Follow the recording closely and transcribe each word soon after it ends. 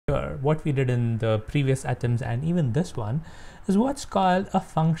what we did in the previous items and even this one, is what's called a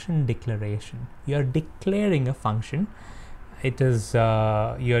function declaration. You're declaring a function. It is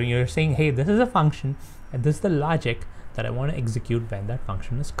you're saying, hey, this is a function and this is the logic that I want to execute when that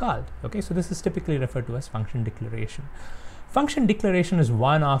function is called. Okay, so this is typically referred to as function declaration. Function declaration is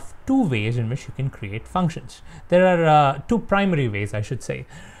one of two ways in which you can create functions. There are two primary ways, I should say.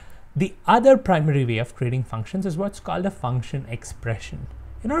 The other primary way of creating functions is what's called a function expression.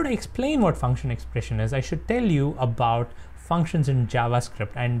 In order to explain what function expression is, I should tell you about functions in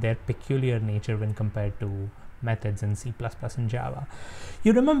JavaScript and their peculiar nature when compared to methods in C++ and Java.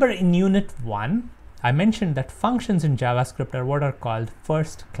 You remember in Unit 1, I mentioned that functions in JavaScript are what are called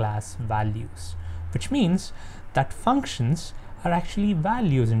first-class values, which means that functions are actually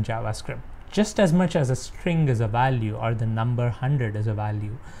values in JavaScript, just as much as a string is a value or the number 100 is a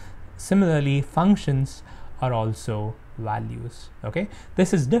value. Similarly, functions are also values. Okay,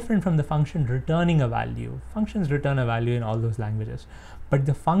 this is different from the function returning a value. Functions return a value in all those languages, but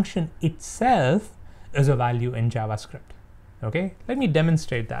the function itself is a value in JavaScript. Okay, let me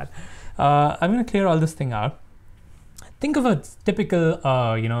demonstrate that. I'm going to clear all this thing out. Think of a typical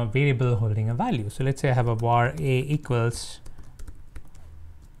variable holding a value. So let's say I have a var a equals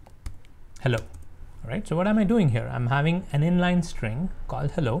hello. All right, so what am I doing here? I'm having an inline string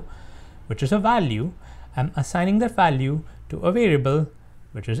called hello, which is a value. I'm assigning that value to a variable,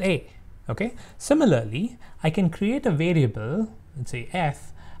 which is a. Okay, similarly, I can create a variable, let's say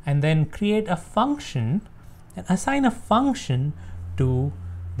f, and then create a function and assign a function to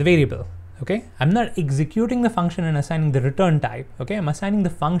the variable. Okay, I'm not executing the function and assigning the return type. Okay, I'm assigning the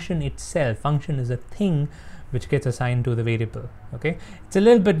function itself. Function is a thing which gets assigned to the variable. Okay, it's a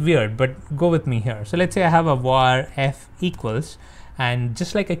little bit weird, but go with me here. So let's say I have a var f equals, and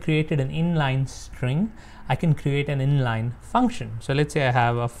just like I created an inline string, I can create an inline function. So let's say I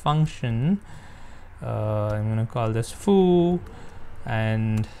have a function, I'm going to call this foo,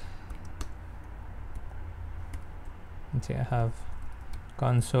 and let's say I have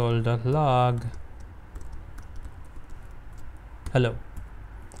console.log hello.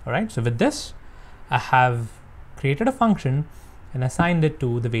 All right, so with this, I have created a function and assigned it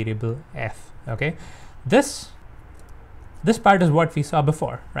to the variable f. Okay, this part is what we saw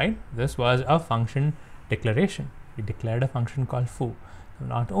before, right? This was a function declaration. We declared a function called foo.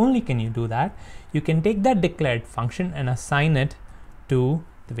 Not only can you do that, you can take that declared function and assign it to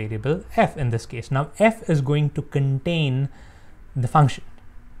the variable f in this case. Now f is going to contain the function.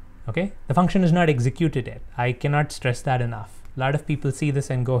 Okay, the function is not executed yet. I cannot stress that enough. A lot of people see this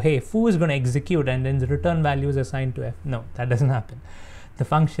and go, hey, foo is going to execute and then the return value is assigned to f. No, that doesn't happen. The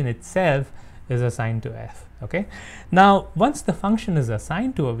function itself is assigned to f. Okay, now once the function is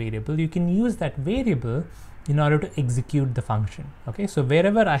assigned to a variable, you can use that variable in order to execute the function. Okay, so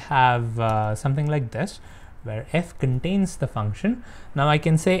wherever I have something like this, where f contains the function, now I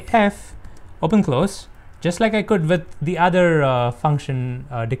can say f open close, just like I could with the other function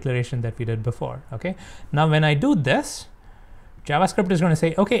declaration that we did before. Okay, now when I do this, JavaScript is going to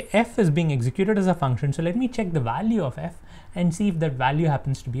say, okay, f is being executed as a function, so let me check the value of f and see if that value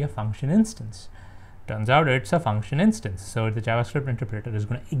happens to be a function instance. Turns out it's a function instance, so the JavaScript interpreter is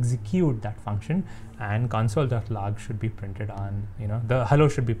going to execute that function, and console.log should be printed on, the hello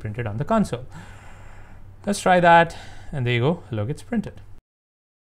should be printed on the console. Let's try that, and there you go, hello gets printed.